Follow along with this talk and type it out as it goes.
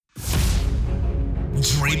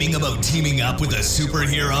Dreaming about teaming up with a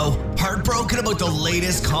superhero? Heartbroken about the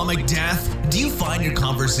latest comic death? Do you find your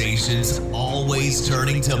conversations always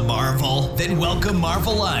turning to Marvel? Then welcome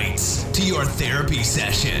Marvelites to your therapy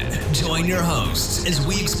session. Join your hosts as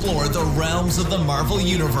we explore the realms of the Marvel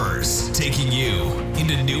Universe, taking you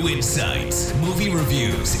into new insights, movie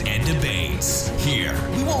reviews, and debates. Here,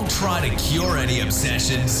 we won't try to cure any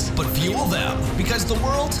obsessions, but fuel them, because the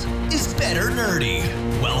world is better nerdy.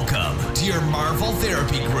 Welcome to your Marvel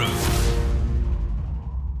Therapy Group.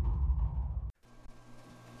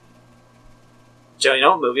 Joe, you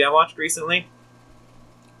know what movie I watched recently?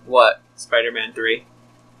 What? Spider-Man 3.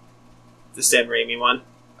 The Sam Raimi one.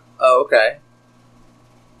 Oh, okay.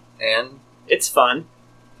 And? It's fun.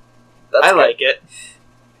 That's I good. like it.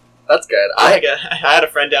 That's good. I had a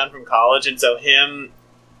friend down from college, and so him,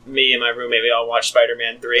 me, and my roommate, we all watched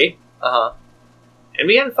Spider-Man 3. Uh-huh. And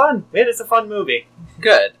we had fun. It's a fun movie.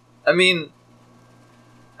 Good. I mean,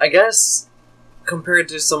 I guess compared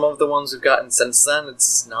to some of the ones we've gotten since then,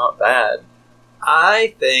 it's not bad.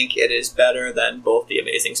 I think it is better than both the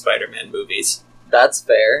Amazing Spider-Man movies. That's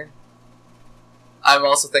fair. I'm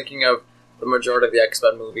also thinking of the majority of the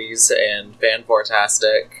X-Men movies and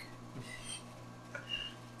Fantastic.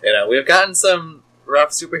 You know, we've gotten some rough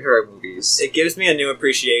superhero movies. It gives me a new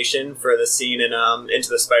appreciation for the scene in Into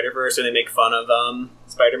the Spider-Verse where they make fun of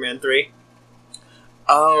Spider-Man 3.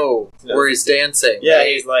 Oh, No. where he's dancing. Yeah, right?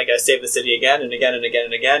 he's like, I saved the city again and again and again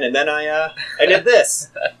and again, and then I did this.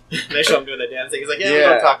 And I show him doing the dancing. He's like, yeah, we're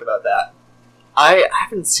going to talk about that. I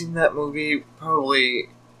haven't seen that movie probably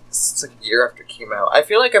since like a year after it came out. I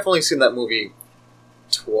feel like I've only seen that movie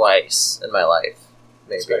twice in my life.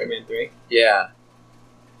 Maybe. Spider-Man 3. Yeah.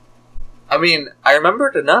 I mean, I remember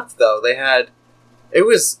it enough though. They had it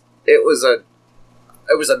was a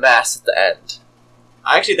mess at the end.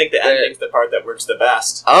 I actually think the ending's the part that works the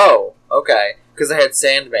best. Oh, okay. Because they had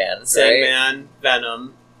Sandman, right? Sandman,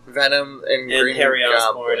 Venom, Venom, and Green Harry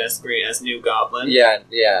Goblin. Osborn as New Goblin.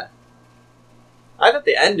 Yeah. I thought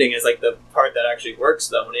the ending is like the part that actually works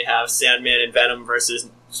though, when you have Sandman and Venom versus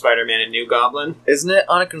Spider-Man and New Goblin. Isn't it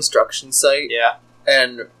on a construction site? Yeah.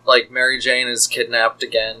 And like Mary Jane is kidnapped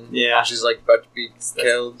again. Yeah. She's like about to be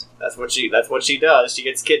killed. That's what she does. She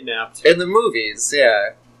gets kidnapped. In the movies,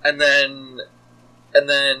 yeah. And then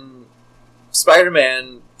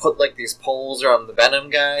Spider-Man put like these poles around the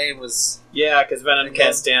Venom guy and was Yeah, because Venom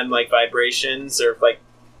can't stand like vibrations or like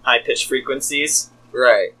high-pitched frequencies.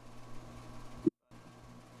 right.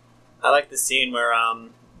 I like the scene where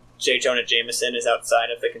J. Jonah Jameson is outside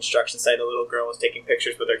of the construction site. The little girl is taking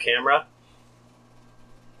pictures with her camera.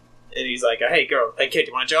 And he's like, hey girl, hey kid, do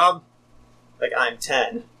you want a job? Like, I'm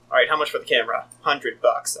 10. Alright, how much for the camera? $100.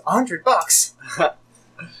 $100?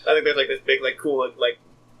 I think there's like this big, like, cool, like,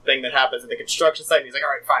 thing that happens in the construction site, and he's like,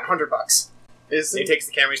 alright, fine, $100. And he takes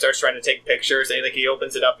the camera, he starts trying to take pictures, and like, he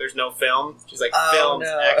opens it up, there's no film. She's like, film's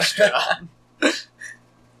extra.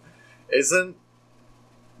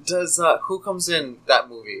 Who comes in that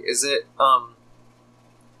movie? Is it, wow,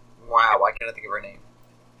 why can't I think of her name?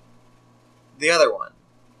 The other one.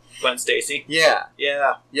 Gwen Stacy? Yeah.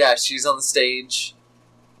 Yeah. Yeah, she's on the stage,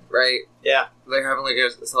 right? Yeah. They're having like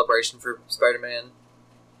a celebration for Spider-Man.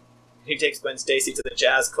 He takes Gwen Stacy to the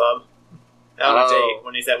jazz club on a date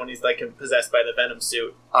when he's like possessed by the Venom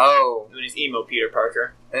suit. Oh. When he's emo Peter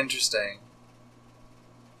Parker. Interesting.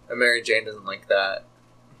 And Mary Jane doesn't like that,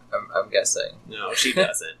 I'm guessing. No, she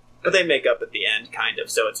doesn't. But they make up at the end, kind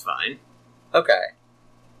of, so it's fine. Okay.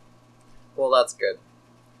 Well, that's good.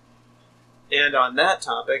 And on that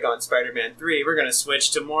topic, on Spider-Man 3, we're going to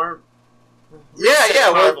switch to more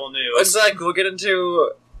Marvel news. Exactly. We'll get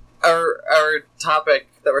into our topic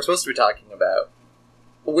that we're supposed to be talking about,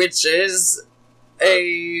 which is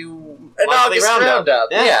an August roundup.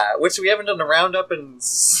 Yeah, which we haven't done a roundup in,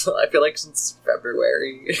 I feel like, since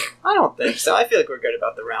February. I don't think so. I feel like we're good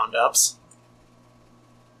about the roundups.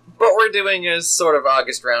 What we're doing is sort of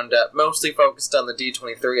August roundup, mostly focused on the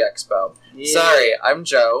D23 Expo. Yeah. Sorry, I'm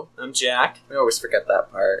Joe. I'm Jack. We always forget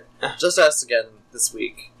that part. Just us again this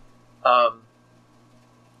week.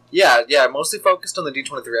 Yeah, mostly focused on the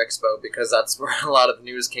D23 Expo because that's where a lot of the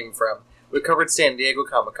news came from. We covered San Diego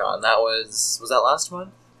Comic-Con. That was that last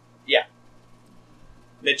month? Yeah.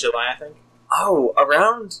 Mid-July, I think. Oh,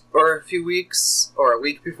 around, or a few weeks, or a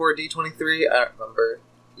week before D23, I don't remember.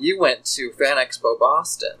 You went to Fan Expo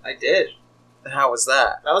Boston. I did. How was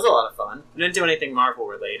that? That was a lot of fun. I didn't do anything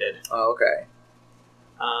Marvel-related. Oh, okay.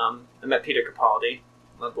 I met Peter Capaldi,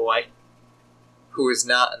 my boy. Who is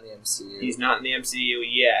not in the MCU. He's not in the MCU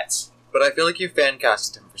yet. But I feel like you fan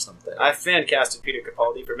casted him for something. I've fan casted Peter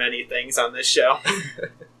Capaldi for many things on this show.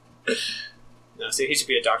 No, see, he should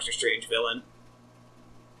be a Doctor Strange villain.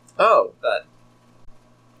 Oh. But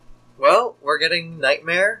Well, we're getting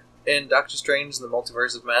Nightmare in Doctor Strange and the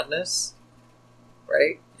Multiverse of Madness.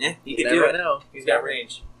 Right? yeah, he You can do never it. know. He's got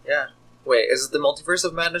range. Yeah. Wait, is it the Multiverse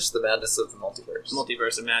of Madness or the Madness of the Multiverse?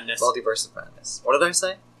 Multiverse of Madness. Multiverse of Madness. What did I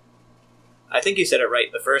say? I think you said it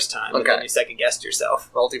right the first time, and Okay. then you second guessed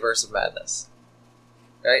yourself. Multiverse of Madness.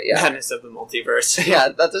 Right? Yeah. Madness of the multiverse. Yeah,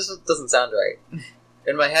 that just doesn't sound right.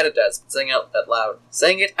 In my head it does, but saying it out loud.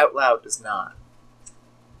 Saying it out loud does not.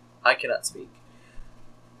 I cannot speak.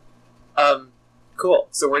 Cool.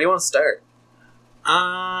 So where do you want to start? You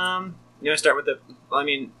want to start with the? Well, I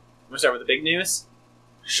mean, you want to start with the big news,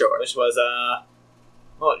 Sure. which was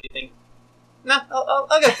what do you think? No,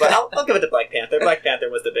 I'll give it to Black Panther. Black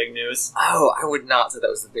Panther was the big news. Oh, I would not say that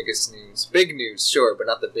was the biggest news. Big news, sure, but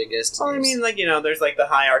not the biggest Well, I news. mean, like, there's like the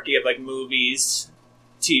hierarchy of like movies,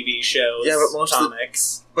 TV shows, Yeah, but most of the-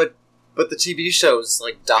 comics. But the TV shows,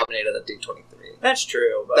 like, dominated at D23. That's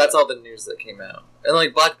true. But That's all the news that came out. And,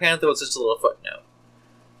 like, Black Panther was just a little footnote.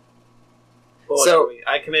 Well, so-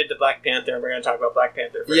 I committed to Black Panther, and we're going to talk about Black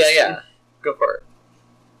Panther first. Yeah. Go for it.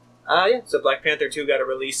 Yeah. So Black Panther 2 got a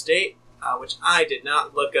release date, which I did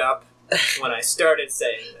not look up when I started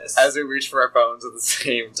saying this. As we reach for our phones at the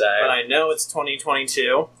same time. But I know it's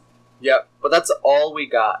 2022, Yep. But that's all we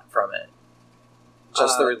got from it.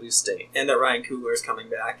 Just the release date. and that Ryan Coogler is coming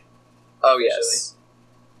back. Oh, yes.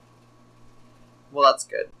 Well, that's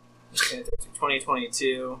good.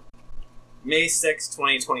 2022, May 6th,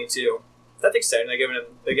 2022. That's exciting.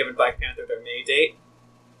 They're giving Black Panther their May date.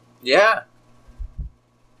 Yeah.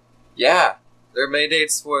 Yeah. Their May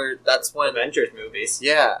dates were... That's when... Avengers movies.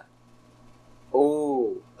 Yeah.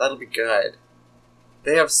 Ooh, that'll be good.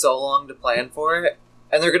 They have so long to plan for it,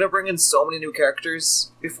 and they're gonna bring in so many new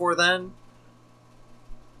characters before then.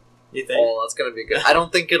 You think? Oh, that's gonna be good. I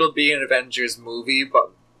don't think it'll be an Avengers movie,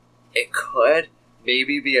 but it could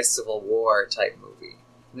maybe be a Civil War type movie.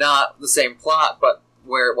 Not the same plot, but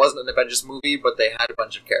where it wasn't an Avengers movie, but they had a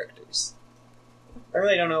bunch of characters. I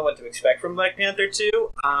really don't know what to expect from Black Panther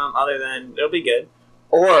 2, other than it'll be good.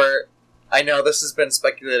 Or, I know this has been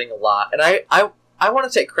speculating a lot, and I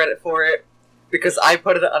want to take credit for it, because I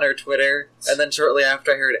put it on our Twitter, and then shortly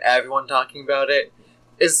after I heard everyone talking about it,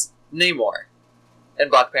 is Namor in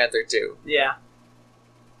Black Panther 2. Yeah.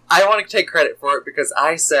 I want to take credit for it because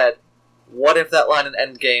I said, what if that line in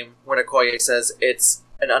Endgame when Okoye says it's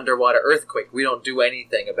an underwater earthquake, we don't do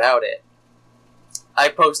anything about it? I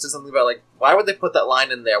posted something about, like, why would they put that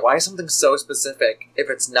line in there? Why something so specific if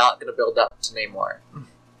it's not going to build up to Namor?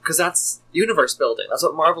 Because that's universe building. That's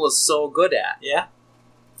what Marvel is so good at. Yeah.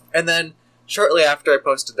 And then, shortly after I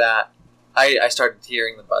posted that, I started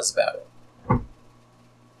hearing the buzz about it.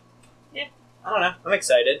 I don't know. I'm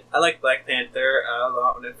excited. I liked Black Panther a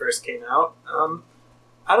lot when it first came out.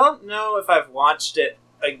 I don't know if I've watched it.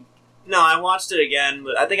 No, I watched it again,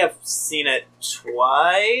 but I think I've seen it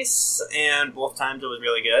twice, and both times it was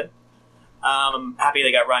really good. I'm happy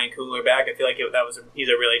they got Ryan Coogler back. I feel like he's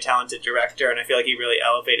a really talented director, and I feel like he really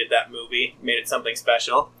elevated that movie, made it something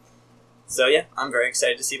special. So yeah, I'm very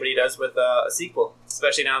excited to see what he does with a sequel,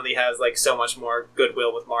 especially now that he has like so much more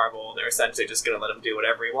goodwill with Marvel, and they're essentially just going to let him do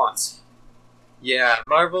whatever he wants. Yeah,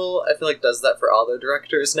 Marvel, I feel like, does that for all their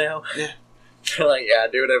directors now. Yeah. They're like, yeah,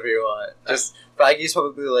 do whatever you want. Just, Feige's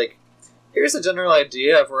probably like, here's a general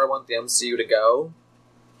idea of where I want the MCU to go.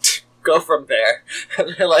 Go from there.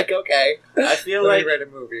 And they're like, okay. I feel let like me write a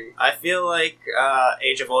movie. I feel like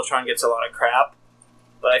Age of Ultron gets a lot of crap,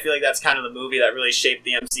 but I feel like that's kind of the movie that really shaped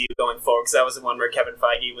the MCU going forward. Because that was the one where Kevin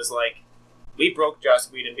Feige was like, "We broke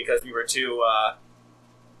Joss Whedon because we were too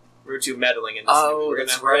meddling in this. Oh, we're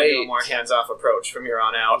that's gonna do a right. more hands-off approach from here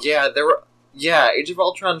on out." Yeah, Age of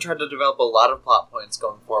Ultron tried to develop a lot of plot points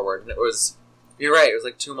going forward, and it was, you're right, it was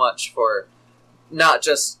like too much for not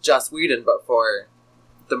just Joss Whedon, but for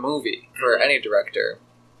the movie, for any director.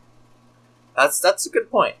 That's a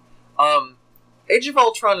good point. Age of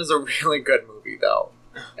Ultron is a really good movie, though.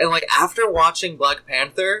 And, like, after watching Black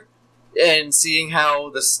Panther and seeing how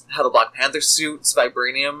the Black Panther suit's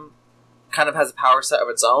vibranium kind of has a power set of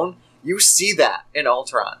its own, you see that in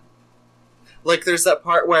Ultron. Like, there's that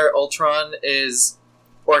part where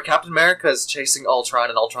Captain America is chasing Ultron,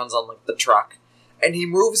 and Ultron's on, like, the truck, and he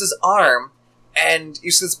moves his arm, and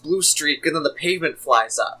you see this blue streak, and then the pavement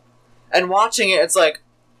flies up. And watching it, it's like,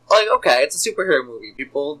 okay, it's a superhero movie.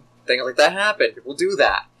 Things like that happen. People do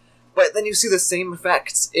that. But then you see the same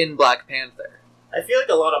effects in Black Panther. I feel like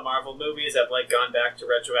a lot of Marvel movies have like gone back to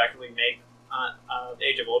retroactively make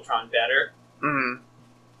Age of Ultron better. Mm-hmm.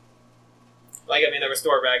 Like, I mean, there was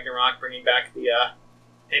Thor Ragnarok bringing back the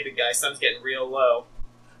hey, big guy, sun's getting real low.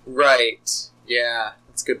 Right. Yeah,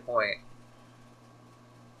 that's a good point.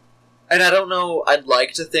 And I don't know, I'd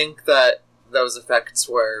like to think that those effects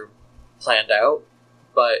were planned out,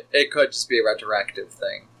 but it could just be a retroactive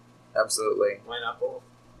thing. Absolutely. Why not both?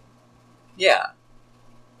 Yeah.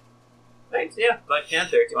 Thanks, yeah. Black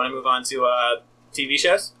Panther. Do you want to move on to TV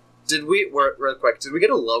shows? Did we, real quick, did we get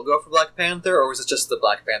a logo for Black Panther, or was it just the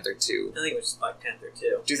Black Panther 2? I think it was just Black Panther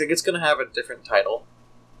 2. Do you think it's going to have a different title?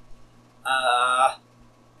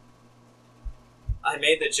 I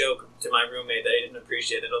made the joke to my roommate that I didn't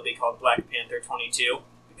appreciate that it'll be called Black Panther 22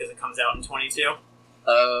 because it comes out in 22.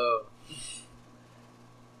 Oh.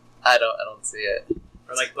 I don't see it.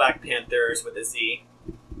 Or like Black Panthers with a Z.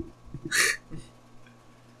 Because,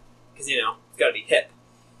 you know, it's gotta be hip.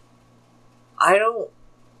 I don't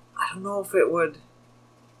know if it would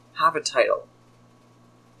have a title.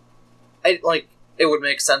 It would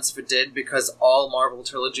make sense if it did, because all Marvel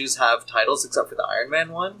trilogies have titles except for the Iron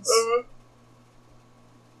Man ones. Uh-huh.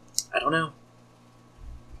 I don't know.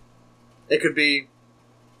 It could be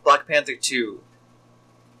Black Panther 2.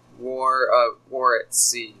 War at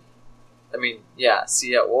Sea. I mean, yeah,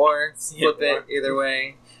 Sea at War. Flip it either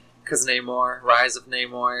way. Because Namor. Rise of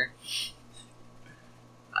Namor.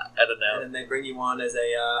 I don't know. And then they bring you on as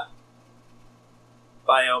a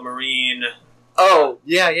biomarine. Oh,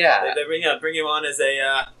 yeah. They bring you on as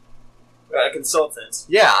a consultant.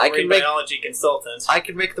 Yeah, I can make biology consultant. I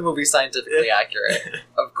can make the movie scientifically accurate,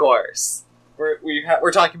 of course.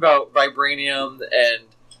 We're talking about vibranium and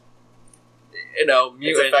mutants.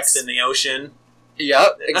 Its effects in the ocean.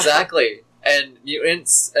 Yep, exactly. And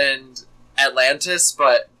mutants and Atlantis,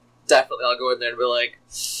 but definitely I'll go in there and be like,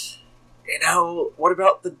 what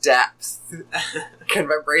about the depth? Can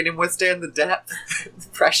vibranium withstand the depth? The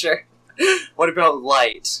pressure? What about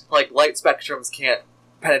light? Like, light spectrums can't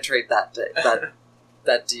penetrate that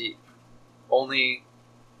deep. Only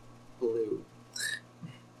blue.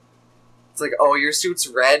 It's like, oh, your suit's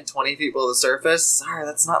red 20 feet below the surface? Sorry,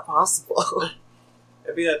 that's not possible.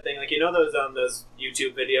 It'd be that thing, like, those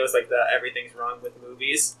YouTube videos, like the Everything's Wrong with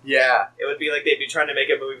Movies? Yeah. It would be like they'd be trying to make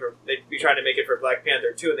it for Black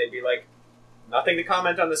Panther 2, and they'd be like, nothing to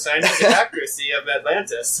comment on the scientific accuracy of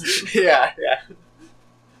Atlantis. Yeah.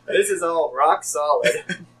 This is all rock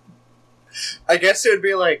solid. I guess it would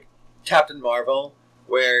be like Captain Marvel,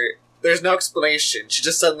 where there's no explanation. She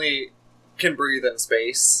just suddenly can breathe in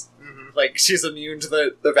space. Mm-hmm. Like, she's immune to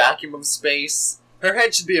the vacuum of space. Her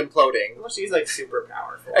head should be imploding. Well, she's, like, super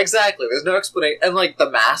powerful. Exactly. There's no explanation. And, like,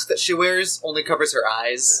 the mask that she wears only covers her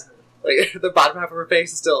eyes. Like, the bottom half of her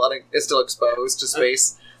face is still exposed to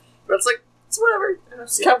space. But it's like, it's whatever.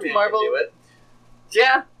 It's Captain Marvel. Can do it.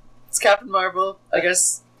 Yeah. It's Captain Marvel. I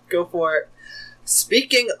guess go for it.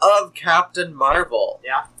 Speaking of Captain Marvel.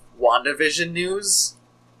 Yeah. WandaVision news.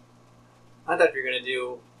 I thought you were going to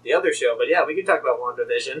do the other show, but yeah, we can talk about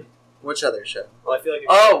WandaVision. Which other show? Well, I feel like...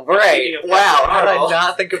 Oh, right. Wow, how did I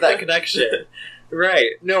not think of that connection?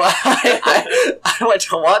 Right. No, I went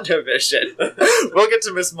to WandaVision. We'll get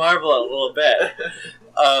to Miss Marvel in a little bit.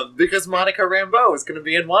 Because Monica Rambeau is going to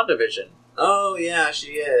be in WandaVision. Oh, yeah,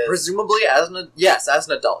 she is. Presumably as an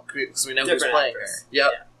adult, because we know who's playing her.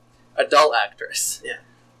 Yep. Yeah. Adult actress. Yeah.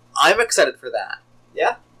 I'm excited for that.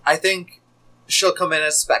 Yeah? I think she'll come in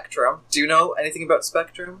as Spectrum. Do you know anything about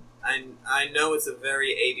Spectrum? I know it's a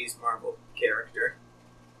very 80s Marvel character.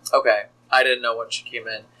 Okay. I didn't know when she came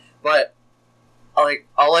in. But, like,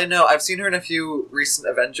 all I know, I've seen her in a few recent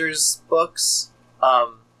Avengers books.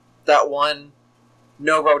 That one,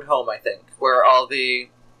 No Road Home, I think, where all the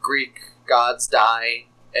Greek gods die,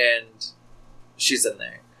 and she's in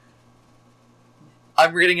there.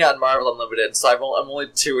 I'm reading it on Marvel Unlimited, so I'm only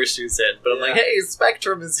 2 issues in, but I'm like, hey,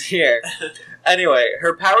 Spectrum is here. Anyway,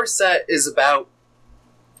 her power set is about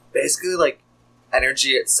basically, like,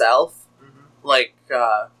 energy itself, like,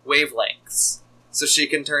 wavelengths. So she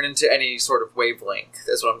can turn into any sort of wavelength,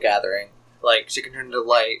 is what I'm gathering. Like, she can turn into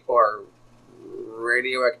light, or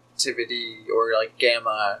radioactivity, or, like,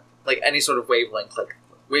 gamma, like, any sort of wavelength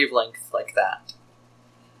like that.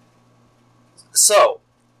 So,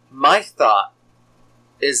 my thought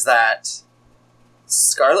is that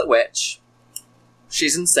Scarlet Witch,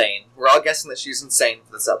 she's insane. We're all guessing that she's insane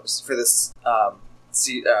for this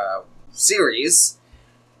series.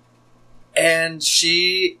 And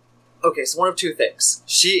she... Okay, so one of 2 things.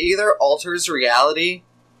 She either alters reality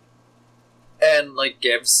and, like,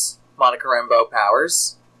 gives Monica Rambeau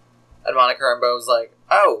powers. And Monica Rambeau's like,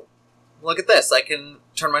 oh, look at this. I can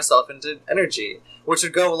turn myself into energy. Which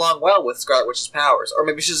would go along well with Scarlet Witch's powers. Or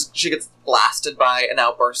maybe she gets blasted by an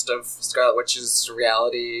outburst of Scarlet Witch's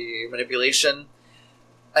reality manipulation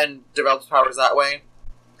and develops powers that way.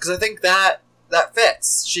 Because I think that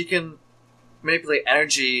fits. She can manipulate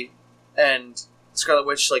energy and Scarlet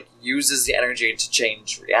Witch like uses the energy to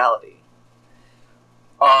change reality.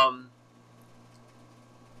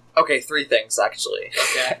 Okay, 3 things actually.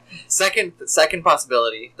 Okay. Second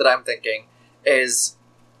possibility that I'm thinking is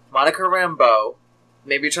Monica Rambeau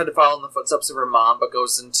maybe tried to follow in the footsteps of her mom, but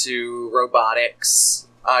goes into robotics,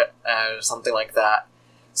 something like that.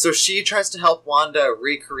 So she tries to help Wanda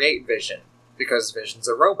recreate Vision, because Vision's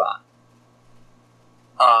a robot.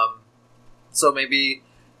 So maybe...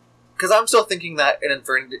 Because I'm still thinking that in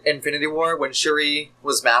Infinity War, when Shuri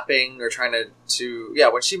was mapping, or trying to... Yeah,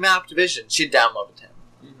 when she mapped Vision, she downloaded him.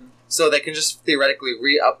 Mm-hmm. So they can just theoretically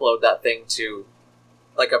re-upload that thing to,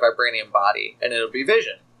 like, a vibranium body, and it'll be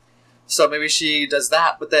Vision. So maybe she does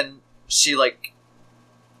that, but then she, like,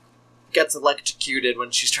 gets electrocuted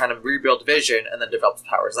when she's trying to rebuild Vision, and then develops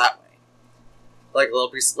powers that way. Like a little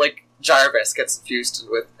piece, like Jarvis gets infused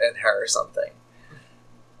in her or something.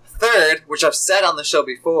 Third, which I've said on the show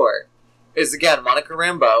before, is again, Monica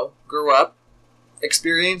Rambeau grew up,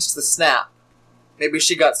 experienced the snap. Maybe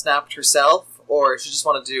she got snapped herself, or she just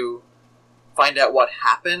wanted to find out what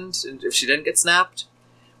happened, and if she didn't get snapped,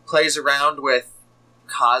 plays around with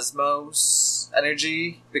cosmos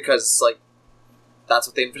energy, because, like, that's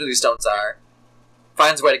what the Infinity Stones are,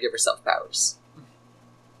 finds a way to give herself powers.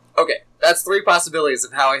 Okay, that's 3 possibilities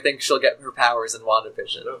of how I think she'll get her powers in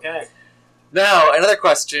WandaVision. Okay. Now, another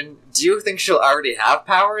question, do you think she'll already have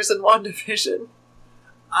powers in WandaVision?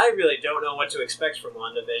 I really don't know what to expect from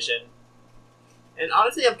WandaVision. And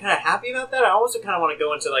honestly, I'm kind of happy about that. I also kind of want to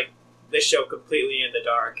go into, like, this show completely in the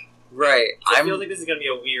dark. Right. I feel like this is going to be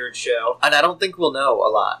a weird show. And I don't think we'll know a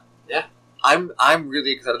lot. Yeah. I'm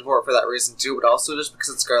really excited for it for that reason too, but also just because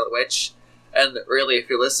it's Scarlet Witch. And really, if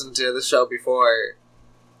you listened to the show before,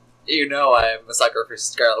 you know I'm a sucker for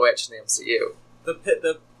Scarlet Witch in the MCU.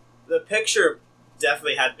 The picture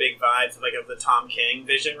definitely had big vibes of the Tom King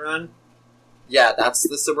Vision run. Yeah, that's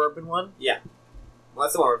the suburban one? Yeah. Well,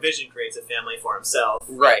 that's the one where Vision creates a family for himself.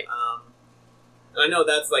 Right. And I know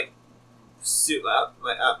that's like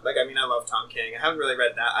I love Tom King. I haven't really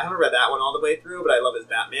read that. I haven't read that one all the way through, but I love his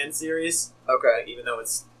Batman series. Okay. Like, even though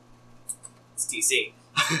it's DC.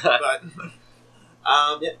 But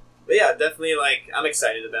yeah, definitely, like, I'm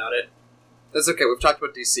excited about it. That's okay. We've talked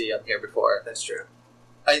about DC on here before. That's true.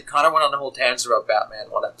 I kind of went on a whole tangent about Batman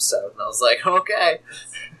one episode, and I was like, okay,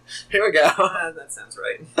 here we go. That sounds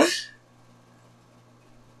right.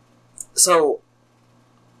 So,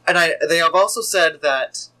 and they have also said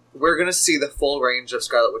that we're going to see the full range of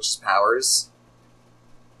Scarlet Witch's powers.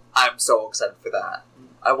 I'm so excited for that.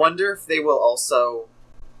 I wonder if they will also,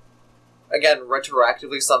 again,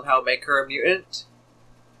 retroactively somehow make her a mutant.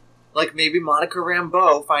 Like, maybe Monica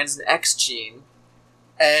Rambeau finds an X gene,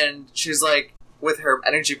 and she's like, with her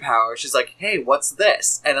energy power, she's like, hey, what's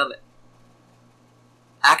this? And then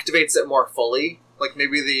activates it more fully. Like,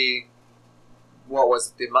 maybe what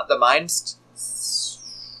was it? The Mind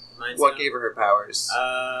What gave her powers?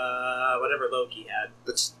 Whatever Loki had.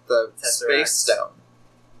 The Space Stone.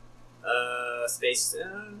 Space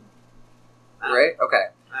Stone? Right? Okay.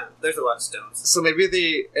 There's a lot of stones. So maybe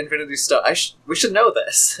the Infinity Stone... we should know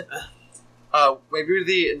this. Maybe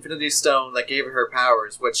the Infinity Stone that gave her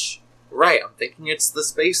powers, which... Right, I'm thinking it's the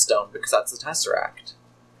Space Stone, because that's the Tesseract.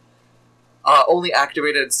 Only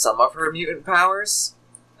activated some of her mutant powers,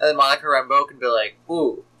 and then Monica Rambeau can be like,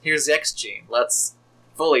 ooh, here's the X gene, let's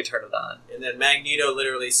fully turn it on. And then Magneto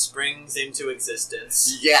literally springs into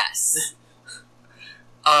existence. Yes!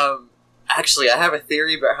 Actually, I have a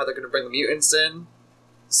theory about how they're going to bring the mutants in,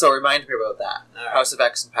 so remind me about that. Right. House of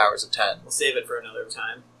X and Powers of 10. We'll save it for another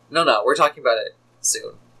time. No, we're talking about it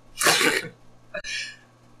soon.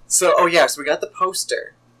 So we got the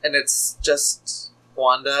poster, and it's just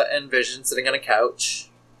Wanda and Vision sitting on a couch,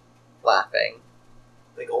 laughing.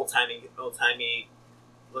 Like old-timey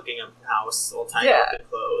looking house, old-timey looking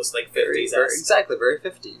clothes, like 50s. Exactly, very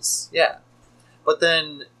 50s, yeah. But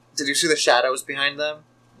then, did you see the shadows behind them?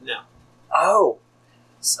 No. Oh,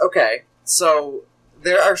 okay. So,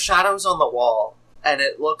 there are shadows on the wall, and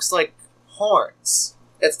it looks like horns.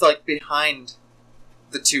 It's like behind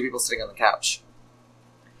the 2 people sitting on the couch.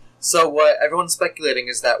 So what everyone's speculating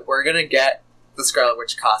is that we're going to get the Scarlet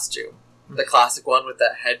Witch costume. The classic one with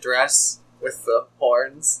that headdress with the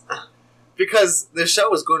horns. Because the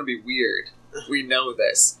show is going to be weird. We know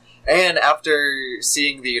this. And after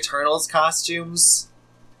seeing the Eternals costumes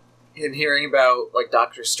and hearing about, like,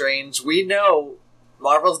 Doctor Strange, we know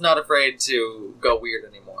Marvel's not afraid to go weird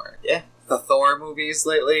anymore. Yeah. The Thor movies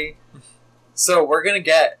lately. So we're going to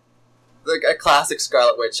get like a classic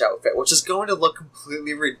Scarlet Witch outfit, which is going to look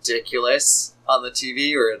completely ridiculous on the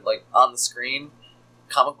TV or like on the screen.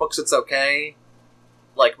 Comic books, it's okay.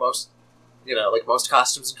 Like most like most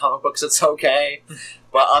costumes in comic books, it's okay.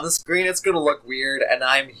 But on the screen, it's going to look weird, and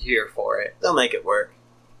I'm here for it. They'll make it work.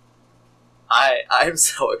 I'm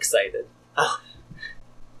so excited.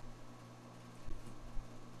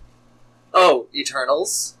 Oh,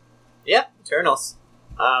 Eternals? Yep, Eternals.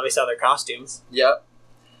 We saw their costumes. Yep.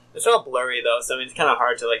 It's all blurry, though, so it's kind of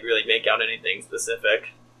hard to really make out anything specific.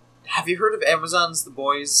 Have you heard of Amazon's The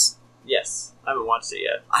Boys? Yes. I haven't watched it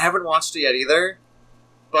yet. I haven't watched it yet either,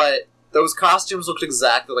 but those costumes looked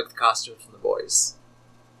exactly like the costumes from The Boys.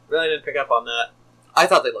 Really didn't pick up on that. I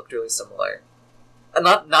thought they looked really similar. And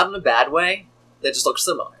not in a bad way, they just looked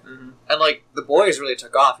similar. Mm-hmm. And, The Boys really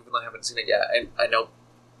took off, even though I haven't seen it yet. I know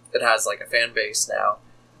it has, a fan base now.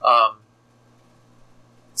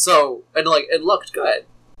 It looked good.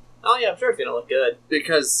 Oh, yeah, I'm sure it's going to look good.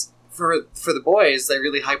 Because for The Boys, they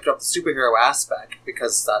really hyped up the superhero aspect,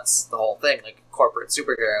 because that's the whole thing, corporate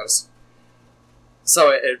superheroes. So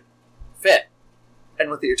it fit.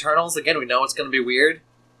 And with the Eternals, again, we know it's going to be weird.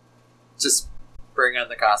 Just bring on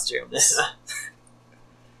the costumes.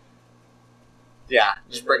 Yeah,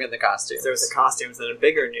 just bring in the costumes. There was the costumes, and in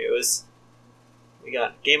bigger news, we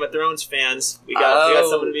got Game of Thrones fans. We got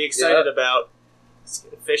something to be excited about. It's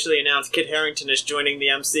officially announced Kit Harington is joining the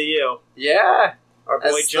MCU. Yeah. Our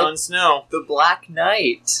boy Jon Snow. The Black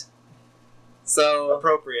Knight. So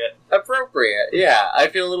Appropriate, yeah. I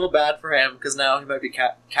feel a little bad for him, because now he might be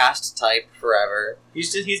cast type forever.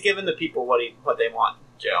 He's giving the people what they want,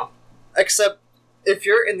 Joe. Except, if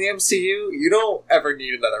you're in the MCU, you don't ever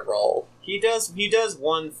need another role. He does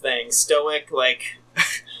one thing, stoic knight,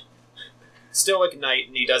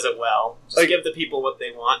 and he does it well. Just give the people what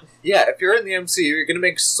they want. Yeah, if you're in the MCU, you're going to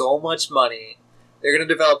make so much money. You're going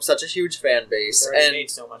to develop such a huge fan base. They already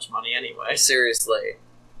made so much money anyway. Seriously.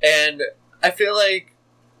 And I feel like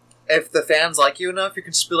if the fans like you enough, you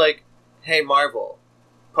can just be like, hey, Marvel,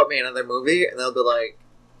 put me in another movie, and they'll be like,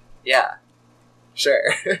 yeah,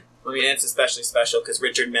 sure. I mean, it's especially special because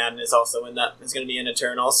Richard Madden is also in that. He's going to be in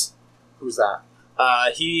Eternals. Who's that?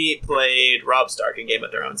 He played Robb Stark in Game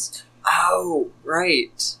of Thrones. Oh,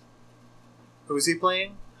 right. Who's he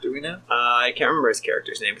playing? Do we know? I can't remember his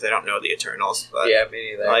character's name because I don't know the Eternals. But yeah,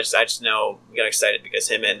 me neither. I just know we got excited because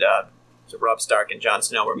him and Robb Stark and Jon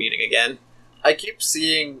Snow were meeting again. I keep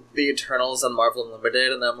seeing the Eternals on Marvel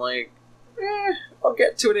Unlimited, and I'm like, I'll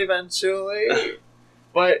get to it eventually.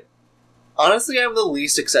 But honestly, I'm the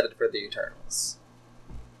least excited for the Eternals.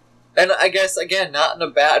 And I guess, again, not in a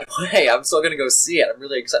bad way. I'm still going to go see it. I'm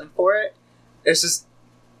really excited for it. It's just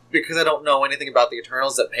because I don't know anything about the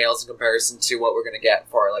Eternals that pales in comparison to what we're going to get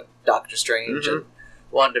for, Doctor Strange and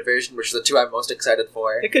WandaVision, which are the two I'm most excited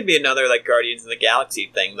for. It could be another, Guardians of the Galaxy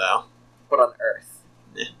thing, though. But on Earth.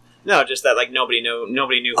 No, just that, nobody knew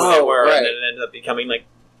who they were, right. And then it ended up becoming,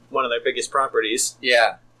 one of their biggest properties.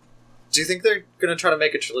 Yeah. Do you think they're going to try to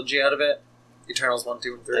make a trilogy out of it? Eternals 1,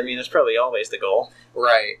 2, and 3? I mean, that's probably always the goal.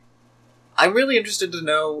 Right. I'm really interested to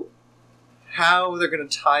know how they're going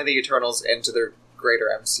to tie the Eternals into their greater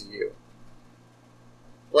MCU.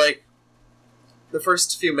 The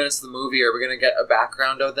first few minutes of the movie, are we going to get a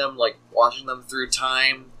background of them, watching them through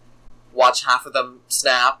time, watch half of them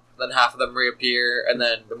snap, then half of them reappear, and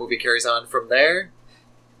then the movie carries on from there?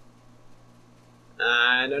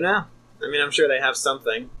 I don't know. I mean, I'm sure they have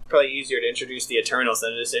something. Probably easier to introduce the Eternals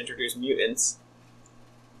than it is to introduce mutants.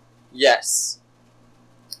 Yes.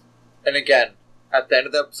 And again, at the end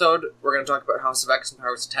of the episode, we're going to talk about House of X and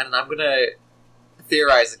House of 10, and I'm going to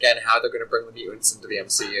theorize again how they're going to bring the mutants into the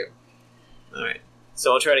MCU. Alright.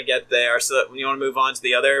 So we'll try to get there. So that when you want to move on to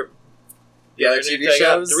the other TV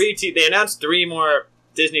shows? They announced 3 more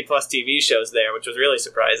Disney Plus TV shows there, which was really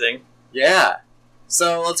surprising. Yeah.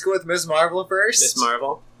 So let's go with Ms. Marvel first. Ms.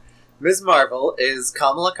 Marvel. Ms. Marvel is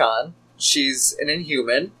Kamala Khan. She's an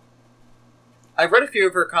Inhuman. I've read a few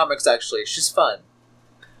of her comics, actually. She's fun.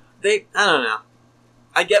 I don't know.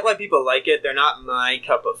 I get why people like it. They're not my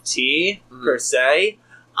cup of tea, per se.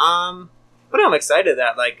 But I'm excited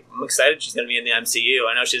I'm excited she's going to be in the MCU.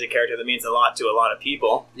 I know she's a character that means a lot to a lot of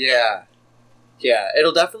people. Yeah. Yeah,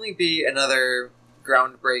 it'll definitely be another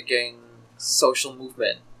groundbreaking social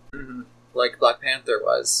movement. Mm-hmm. Like Black Panther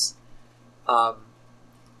was.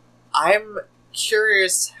 I'm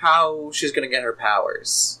curious how she's going to get her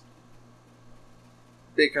powers.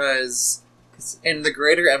 Because in the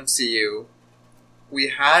greater MCU, we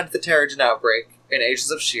had the Terrigen outbreak in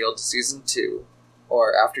Agents of S.H.I.E.L.D. Season 2,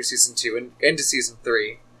 or after Season 2 and into Season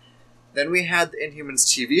 3. Then we had the Inhumans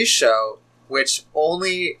TV show, which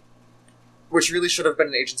really should have been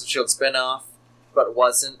an Agents of S.H.I.E.L.D. spin-off, but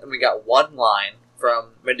wasn't, and we got one line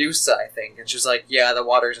from Medusa, I think, and she was like, yeah, the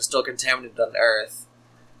waters are still contaminated on Earth.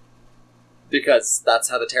 because that's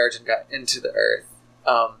how the Terrigen got into the Earth.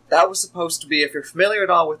 That was supposed to be, if you're familiar at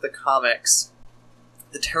all with the comics,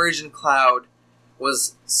 the Terrigen cloud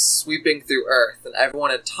was sweeping through Earth, and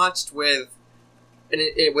everyone it touched with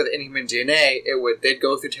Inhuman DNA, they'd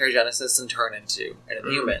go through Terrigenesis and turn into an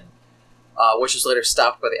Inhuman, which was later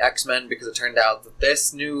stopped by the X-Men because it turned out that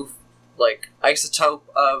this new isotope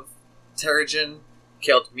of Terrigen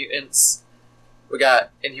killed mutants. We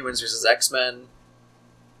got Inhumans versus X-Men.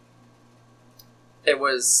 It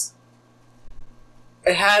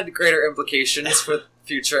had greater implications for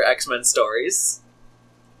future X-Men stories.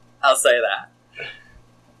 I'll say that.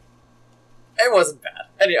 It wasn't bad.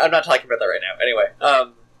 I'm not talking about that right now. Anyway,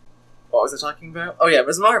 what was I talking about? Oh yeah,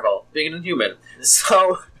 Ms. Marvel being an Inhuman.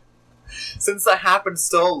 So, since that happened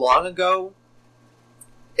so long ago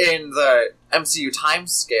in the MCU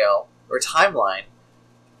timescale or timeline,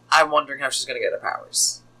 I'm wondering how she's going to get her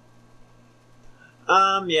powers.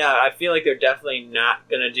 Yeah, I feel like they're definitely not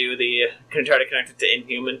gonna try to connect it to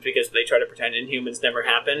Inhumans because they try to pretend Inhumans never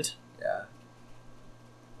happened. Yeah.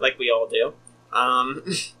 Like we all do. I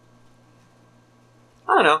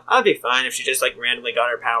don't know. I'd be fine if she just randomly got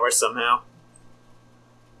her powers somehow.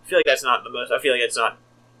 I feel like that's not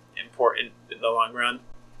important in the long run.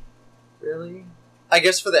 Really? I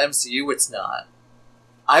guess for the MCU it's not.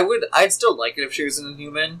 I'd still like it if she was an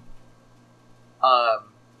Inhuman.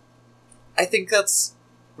 I think that's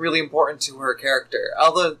really important to her character.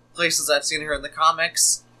 All the places I've seen her in the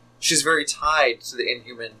comics, she's very tied to the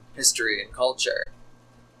Inhuman history and culture.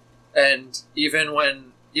 And even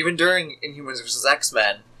during Inhumans vs.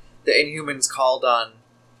 X-Men, the Inhumans called on,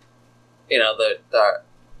 the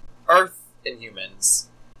Earth Inhumans.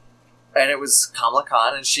 And it was Kamala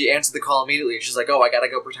Khan, and she answered the call immediately. She's like, oh, I gotta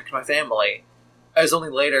go protect my family. It was only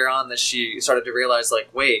later on that she started to realize,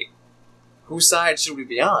 wait, whose side should we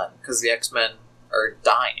be on? Because the X-Men are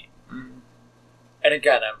dying. Mm-hmm. And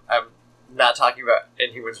again, I'm not talking about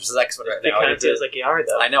Inhumans vs. X-Men right now. It kind of feels like you are,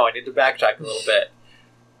 though. I know, I need to backtrack a little bit.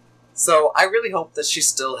 So, I really hope that she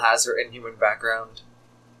still has her Inhuman background.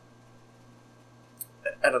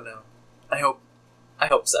 I don't know. I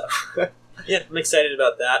hope so. Yeah, I'm excited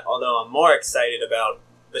about that, although I'm more excited about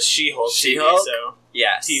the She-Hulk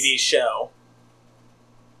Yes. TV show.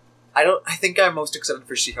 I think I'm most excited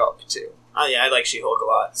for She-Hulk, too. Oh yeah, I like She-Hulk a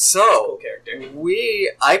lot. So, she's a cool character.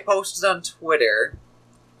 I posted on Twitter,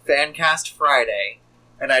 Fancast Friday,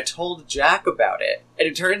 and I told Jack about it, and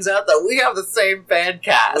it turns out that we have the same fan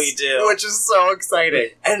cast. We do. Which is so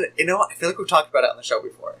exciting. And, I feel like we've talked about it on the show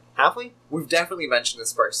before. Have we? We've definitely mentioned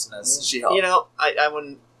this person as She-Hulk. I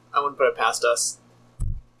wouldn't put it past us.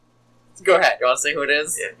 Go ahead. You want to say who it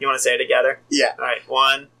is? Yeah. You want to say it together? Yeah. Alright,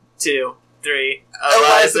 1, 2, 3.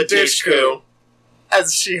 Eliza Dushku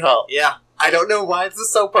as She-Hulk. Yeah. I don't know why this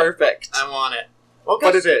is so perfect. I want it. Well,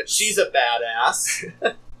 but it is. She's a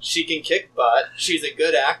badass. She can kick butt. She's a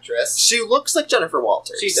good actress. She looks like Jennifer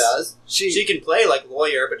Walters. She does. She can play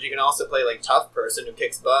lawyer, but she can also play tough person who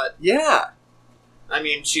kicks butt. Yeah. I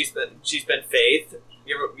mean, she's been Faith.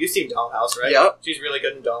 You've seen Dollhouse, right? Yep. She's really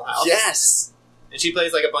good in Dollhouse. Yes. And she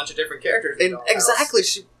plays a bunch of different characters in Dollhouse. Exactly.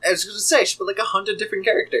 I was going to say, she played 100 different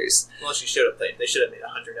characters. Well, she should have played. They should have made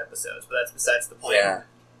 100 episodes, but that's besides the point. Yeah.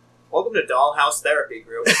 Welcome to Dollhouse Therapy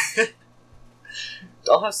Group.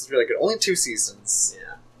 Dollhouse is really good. Only 2 seasons.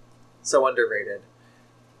 Yeah. So underrated.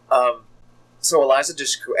 So Eliza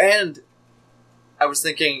Dushku, and I was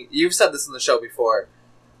thinking, you've said this in the show before,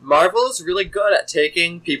 Marvel is really good at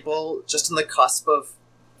taking people just on the cusp of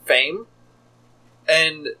fame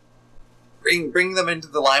and bringing them into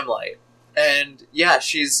the limelight. And yeah,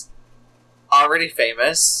 she's already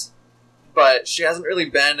famous, but she hasn't really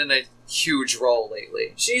been in a huge role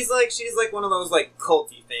lately. She's like one of those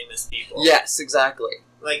culty famous people. Yes, exactly.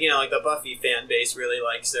 The Buffy fan base really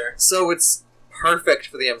likes her. So it's perfect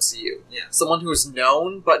for the MCU. Yeah. Someone who's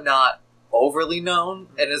known but not overly known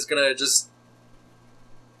and is gonna just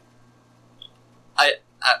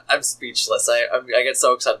I'm speechless. I get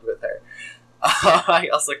so excited with her. I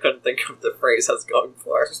also couldn't think of the phrase I was going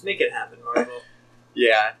for. Just make it happen, Marvel.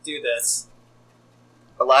 Yeah. Do this.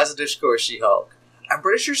 Eliza Dushku or She-Hulk. I'm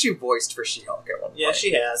pretty sure she voiced for She-Hulk at one point. Yeah,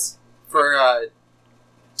 she has. For a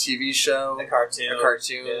TV show. A cartoon.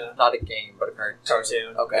 Yeah. Not a game, but a cartoon.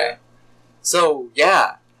 Cartoon. Okay. Yeah. So,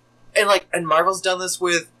 yeah. And Marvel's done this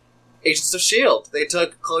with Agents of S.H.I.E.L.D. They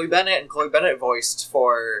took Chloe Bennett, and Chloe Bennett voiced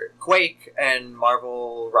for Quake and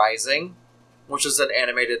Marvel Rising, which was an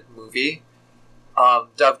animated movie.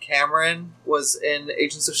 Dove Cameron was in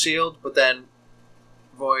Agents of S.H.I.E.L.D., but then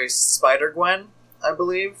voiced Spider-Gwen, I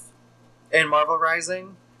believe, in Marvel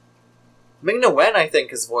Rising. Ming-Na Wen, I think,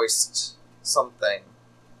 has voiced something.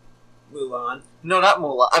 Mulan. No, not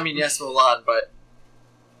Mulan. I mean, yes, Mulan, but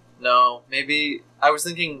no, maybe I was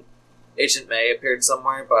thinking Agent May appeared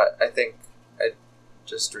somewhere, but I think I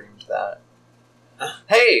just dreamed that.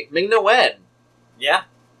 Hey, Ming-Na Wen! Yeah?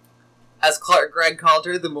 As Clark Gregg called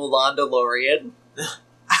her, the Mulan DeLorean.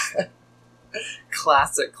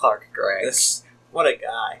 Classic Clark Gregg. What a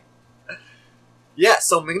guy. Yeah,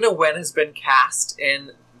 so Ming-Na Wen has been cast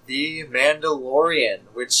in The Mandalorian,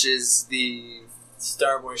 which is the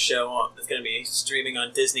Star Wars show that's going to be streaming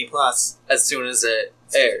on Disney Plus as soon as it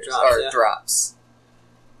drops.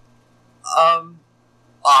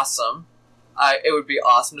 Awesome. It would be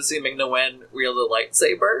awesome to see Ming-Na Wen wield a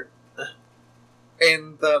lightsaber.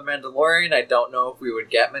 In The Mandalorian, I don't know if we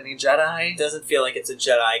would get many Jedi. It doesn't feel like it's a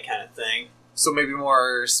Jedi kind of thing. So maybe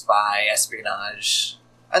more spy, espionage.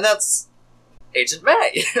 And that's Agent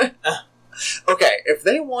May. Okay, if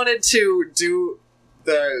they wanted to do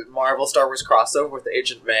the Marvel Star Wars crossover with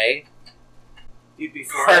Agent May, you'd be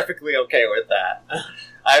perfectly okay with that.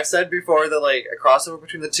 I've said before that like a crossover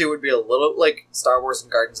between the two would be a little like Star Wars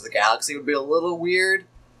and Guardians of the Galaxy would be a little weird,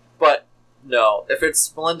 but no, if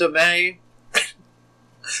it's Melinda May,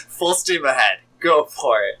 full steam ahead, go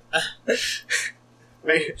for it.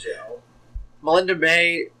 Melinda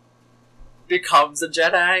May becomes a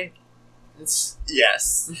Jedi.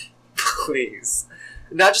 Yes, please,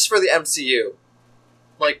 not just for the MCU.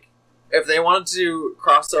 Like, if they wanted to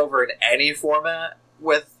cross over in any format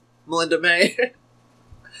with Melinda May,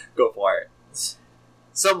 go for it.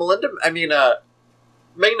 So Ming-Na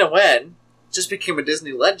Wen just became a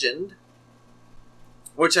Disney legend,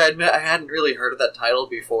 which I admit I hadn't really heard of that title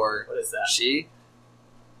before. What is that? She?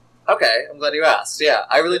 Okay, I'm glad you asked. Yeah,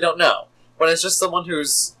 I really don't know. But it's just someone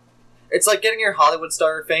who's... It's like getting your Hollywood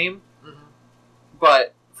star fame,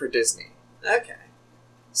 but for Disney. Okay.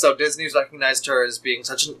 So Disney's recognized her as being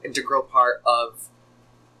such an integral part of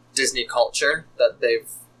Disney culture that they've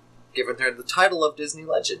given her the title of Disney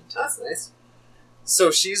Legend. That's nice. So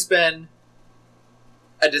she's been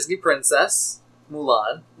a Disney princess,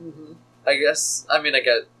 Mulan. Mm-hmm. I guess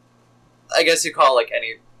you call like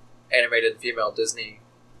any animated female Disney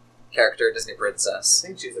character a Disney princess. I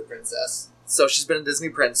think she's a princess. So she's been a Disney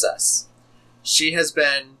princess. She has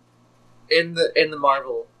been in the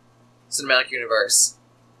Marvel Cinematic Universe.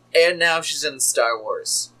 And now she's in Star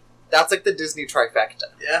Wars. That's like the Disney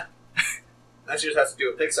trifecta. Yeah. Now she just has to do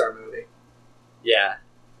a Pixar movie. Yeah.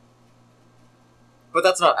 But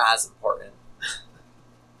that's not as important.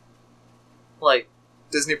 Like,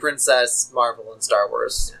 Disney Princess, Marvel, and Star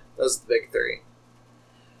Wars. Those are the big three.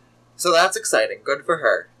 So that's exciting. Good for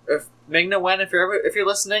her. If Ming-Na Wen, if you're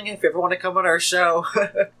listening, if you ever want to come on our show,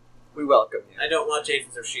 we welcome you. I don't watch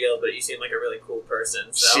Agents of S.H.I.E.L.D., but you seem like a really cool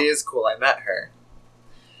person. So. She is cool. I met her.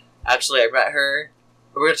 Actually, I met her.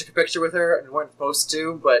 We were going to take a picture with her, and we weren't supposed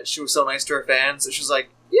to, but she was so nice to her fans, so she was like,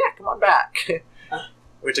 yeah, come on back.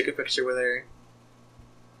 We took a picture with her.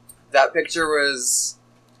 That picture was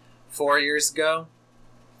 4 years ago.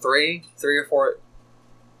 3 or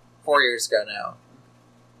 4 years ago now.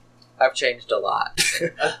 I've changed a lot.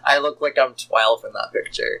 I look like I'm 12 in that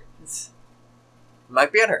picture.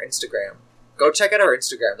 Might be on her Instagram. Go check out her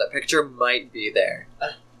Instagram. That picture might be there.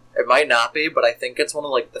 It might not be, but I think it's one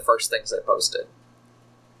of like the first things I posted.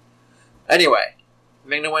 Anyway,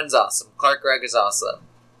 Ming-Na Wen's awesome. Clark Gregg is awesome.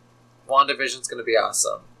 WandaVision's gonna be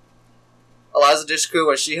awesome. Eliza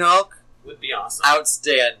Dushku as She-Hulk would be awesome.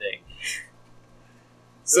 Outstanding.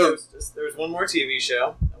 So there was one more TV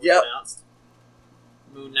show that was announced.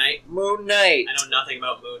 Moon Knight. Moon Knight. I know nothing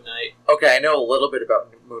about Moon Knight. Okay, I know a little bit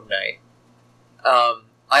about Moon Knight.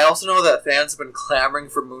 I also know that fans have been clamoring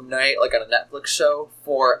for Moon Knight, like on a Netflix show,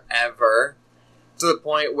 forever. To the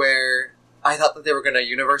point where I thought that they were going to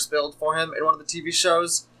universe build for him in one of the TV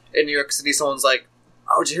shows. In New York City, someone's like,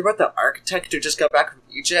 oh, did you hear about the architect who just got back from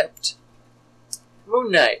Egypt?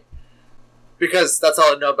 Moon Knight. Because that's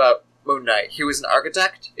all I know about Moon Knight. He was an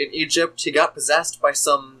architect in Egypt. He got possessed by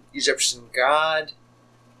some Egyptian god.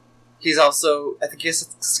 He's also, I think he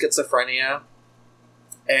has schizophrenia.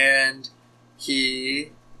 And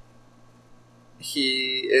he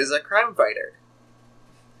is a crime fighter.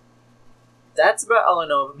 That's about all I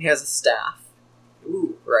know of him. He has a staff.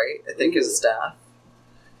 Ooh, right? I think he has a staff.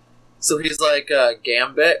 So he's like a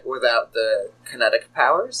Gambit without the kinetic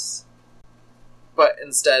powers, but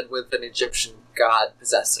instead with an Egyptian god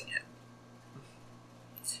possessing him.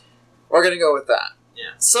 We're gonna go with that.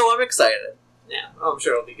 Yeah. So I'm excited. Yeah, I'm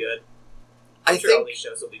sure it'll be good. I think all these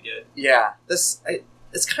shows will be good. Yeah, it's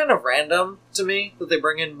kind of random to me that they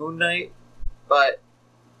bring in Moon Knight, but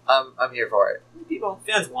I'm here for it.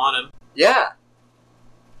 Fans want him. Yeah.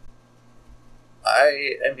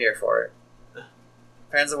 I am here for it.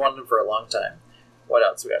 Fans have wanted him for a long time. What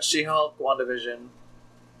else? We got She-Hulk, WandaVision,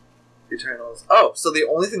 Eternals. Oh, so the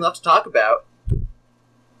only thing left to talk about.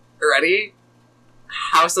 Ready?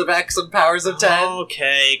 House of X and Powers of 10.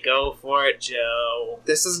 Okay, go for it, Joe.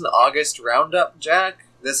 This is an August roundup, Jack.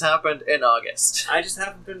 This happened in August. I just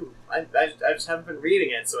haven't been. I just haven't been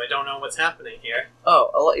reading it, so I don't know what's happening here. Oh,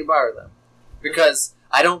 I'll let you borrow them. Because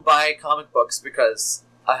I don't buy comic books because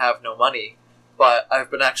I have no money, but I've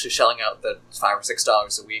been actually shelling out the $5 or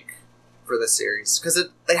 $6 a week for this series. Because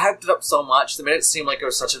they hyped it up so much, they made it seem like it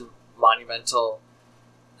was such a monumental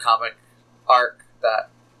comic arc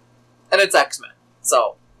that... And it's X-Men,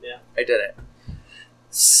 so yeah, I did it.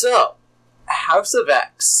 So, House of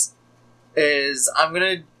X is... I'm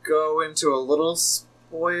going to go into a little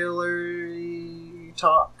spoilery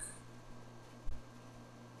talk.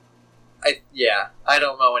 I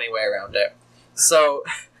don't know any way around it. So,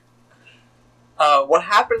 what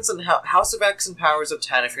happens in House of X and Powers of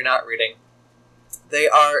 10, if you're not reading, they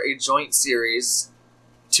are a joint series,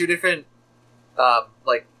 2 different,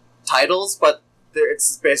 titles, but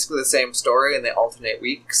it's basically the same story, and they alternate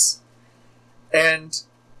weeks. And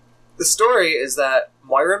the story is that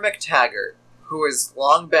Moira McTaggart, who has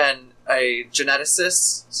long been a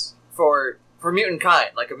geneticist for mutant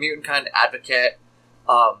kind, like a mutant kind advocate,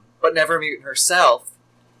 but never a mutant herself,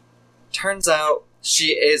 turns out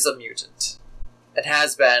she is a mutant. And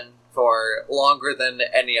has been for longer than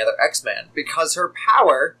any other X-Man, because her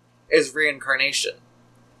power is reincarnation.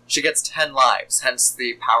 She gets 10 lives, hence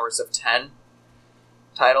the Powers of 10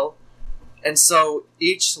 title. And so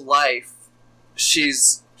each life,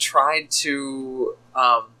 she's tried to...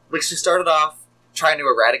 she started off trying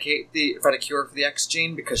to find a cure for the X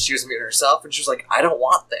gene because she was a mutant herself, and she was like, I don't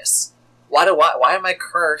want this. Why am I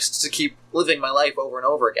cursed to keep living my life over and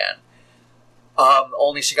over again?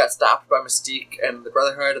 Only she got stopped by Mystique and the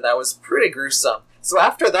Brotherhood, and that was pretty gruesome. So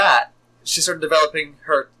after that, she started developing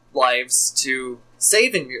her lives to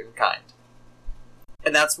saving mutant kind.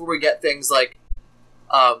 And that's where we get things like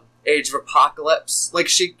Age of Apocalypse.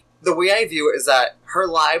 The way I view it is that her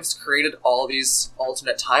lives created all these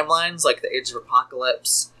alternate timelines, like the Age of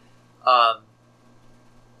Apocalypse.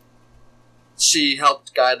 She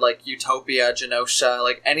helped guide, Utopia,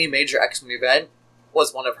 Genosha, any major X-Men event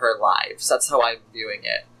was one of her lives. That's how I'm viewing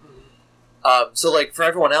it. Mm-hmm. For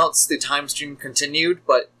everyone else, the time stream continued,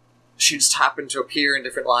 but she just happened to appear in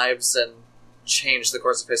different lives and change the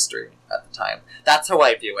course of history at the time. That's how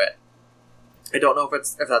I view it. I don't know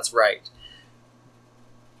if that's right.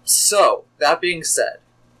 So, that being said,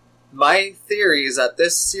 my theory is that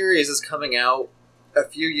this series is coming out a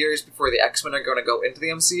few years before the X-Men are going to go into the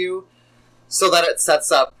MCU, so that it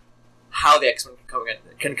sets up how the X-Men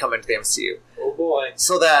can come into the MCU. Oh boy.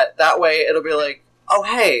 So that way it'll be like, oh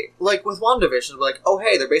hey, with WandaVision, it'll be like, oh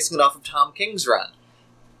hey, they're basing it off of Tom King's run.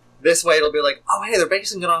 This way it'll be like, oh hey, they're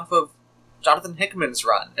basing it off of Jonathan Hickman's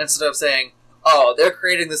run, instead of saying, oh, they're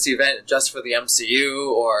creating this event just for the MCU,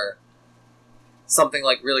 or something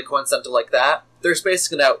really coincidental like that. They're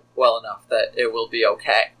spacing it out well enough that it will be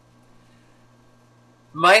okay.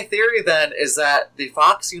 My theory then is that the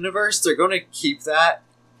Fox universe, they're going to keep that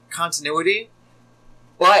continuity,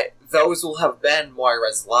 but those will have been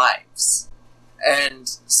Moira's lives. And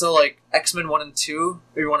so, X-Men 1 and 2,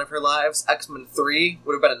 maybe one of her lives. X-Men 3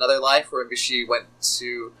 would have been another life where maybe she went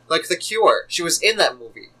to... The Cure. She was in that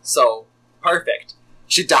movie. So, perfect.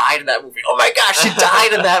 She died in that movie. Oh my gosh, she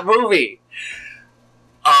died in that movie!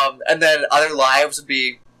 And then other lives would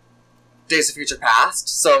be Days of Future Past.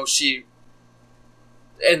 So she...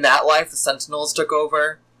 In that life, the Sentinels took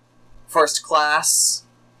over. First Class...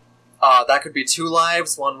 that could be 2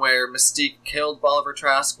 lives, one where Mystique killed Bolivar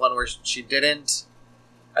Trask, one where she didn't.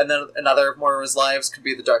 And then another of Moira's lives could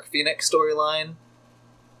be the Dark Phoenix storyline.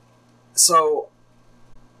 So,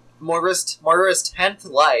 Moira's 10th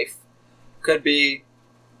life could be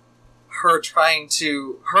her going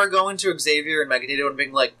to Xavier and Magneto and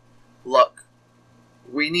being like, look,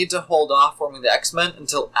 we need to hold off forming the X-Men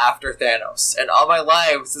until after Thanos. And all my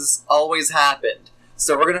lives, this has always happened.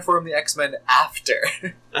 So we're going to form the X-Men after.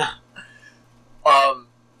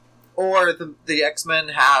 Or the X-Men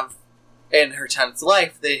have, in her 10th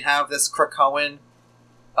life, they have this Krakoan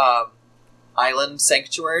island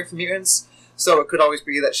sanctuary for mutants. So it could always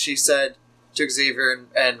be that she said to Xavier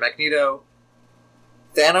and Magneto,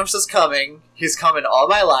 Thanos is coming, he's coming all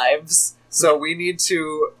my lives, so we need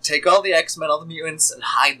to take all the X-Men, all the mutants, and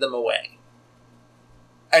hide them away.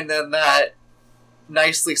 And then that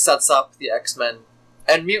nicely sets up the X-Men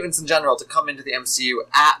and mutants in general to come into the MCU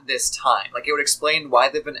at this time. It would explain why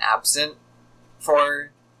they've been absent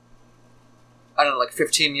for,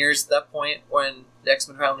 15 years at that point when the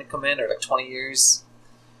X-Men finally come in, or 20 years.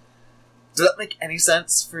 Does that make any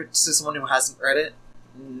sense to someone who hasn't read it?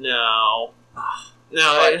 No. No,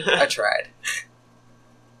 I tried.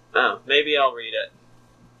 Oh, maybe I'll read it.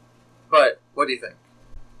 But what do you think?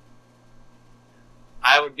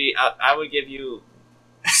 I would give you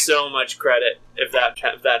so much credit if that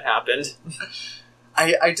happened.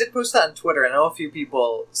 I did post that on Twitter. I know a few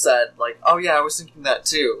people said, like, oh yeah, I was thinking that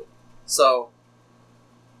too. So,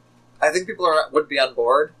 I think people would be on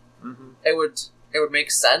board. Mm-hmm. It would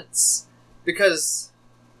make sense, because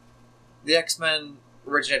the X-Men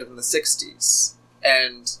originated in the 60s.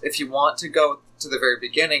 And if you want to go to the very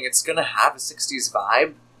beginning, it's going to have a 60s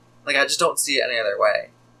vibe. Like, I just don't see it any other way.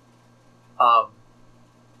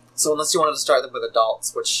 So unless you wanted to start them with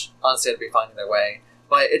adults, which honestly I'd be fine either way.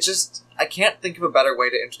 But I can't think of a better way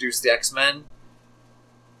to introduce the X-Men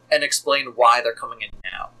and explain why they're coming in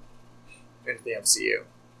now into the MCU.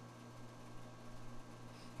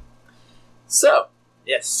 So.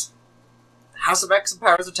 Yes. House of X and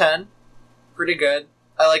Powers of 10. Pretty good.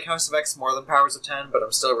 I like House of X more than Powers of 10, but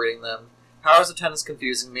I'm still reading them. Powers of 10 is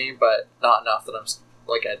confusing me, but not enough that I'm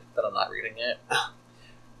not reading it.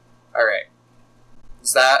 Alright.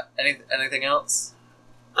 Is that anything else?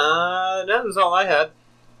 No, that's all I had.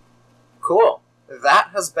 Cool. That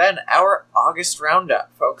has been our August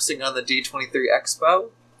roundup, focusing on the D23 Expo,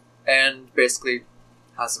 and basically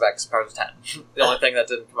House of X, Powers of 10. The only thing that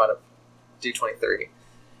didn't come out of D23.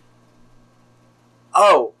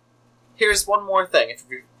 Oh, here's one more thing, if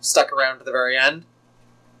you stuck around to the very end.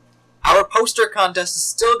 Our poster contest is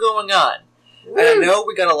still going on. Woo! And I know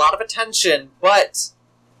we got a lot of attention, but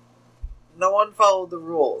no one followed the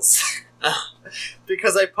rules.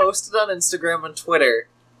 Because I posted on Instagram and Twitter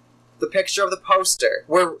the picture of the poster.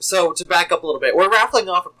 So, to back up a little bit, we're raffling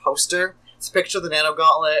off a poster. It's a picture of the Nano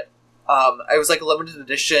Gauntlet. It was like a limited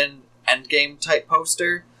edition Endgame type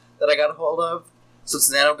poster that I got a hold of. So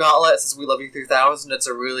it's Nano Gauntlet. It says "We Love You 3000." It's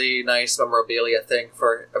a really nice memorabilia thing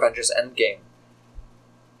for Avengers Endgame.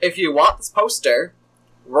 If you want this poster,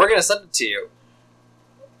 we're going to send it to you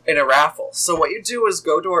in a raffle. So what you do is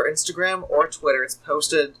go to our Instagram or Twitter. It's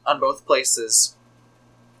posted on both places.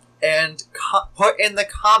 And put in the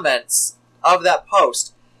comments of that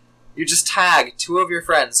post, you just tag 2 of your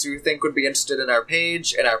friends who you think would be interested in our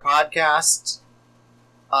page, in our podcast.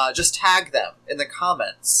 Just tag them in the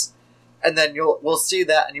comments. And then we'll see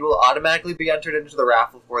that, and you will automatically be entered into the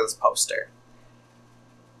raffle for this poster.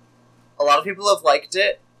 A lot of people have liked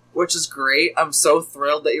it, which is great. I'm so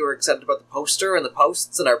thrilled that you were excited about the poster and the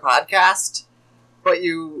posts in our podcast. But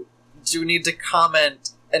you do need to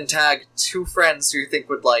comment and tag 2 friends who you think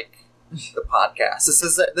would like the podcast.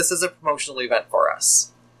 This is a promotional event for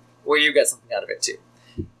us, where you get something out of it too.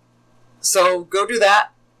 So go do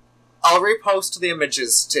that. I'll repost the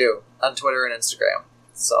images too on Twitter and Instagram.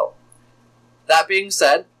 So, that being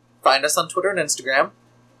said, find us on Twitter and Instagram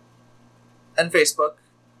and Facebook.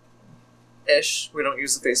 We don't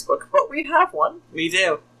use the Facebook, but we have one. We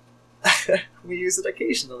do. We use it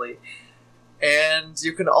occasionally. And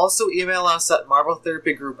you can also email us at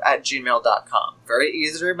marveltherapygroup@gmail.com. Very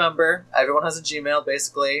easy to remember. Everyone has a Gmail,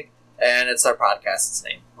 basically, and it's our podcast's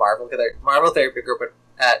name,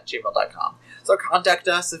 marveltherapygroup@gmail.com. So contact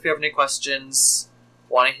us if you have any questions,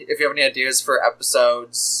 if you have any ideas for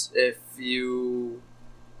episodes, if you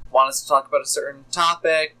want us to talk about a certain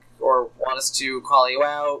topic, or want us to call you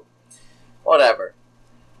out, whatever.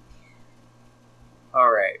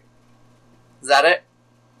 Alright. Is that it?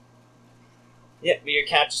 Yeah, but your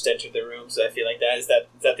cat just entered the room, so I feel like is that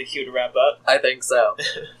the cue to wrap up? I think so.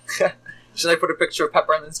 Should I put a picture of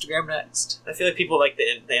Pepper on Instagram next? I feel like people like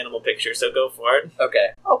the animal picture, so go for it.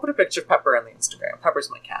 Okay. I'll put a picture of Pepper on the Instagram. Pepper's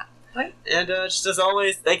my cat. Right. And just as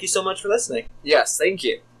always, thank you so much for listening. Yes, thank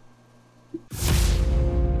you.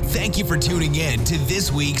 Thank you for tuning in to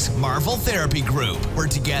this week's Marvel Therapy Group, where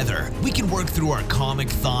together we can work through our comic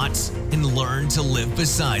thoughts and learn to live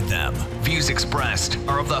beside them. Views expressed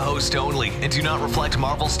are of the host only and do not reflect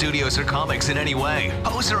Marvel Studios or comics in any way.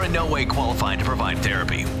 Hosts are in no way qualified to provide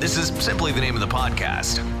therapy. This is simply the name of the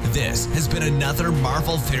podcast. This has been another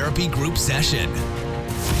Marvel Therapy Group session.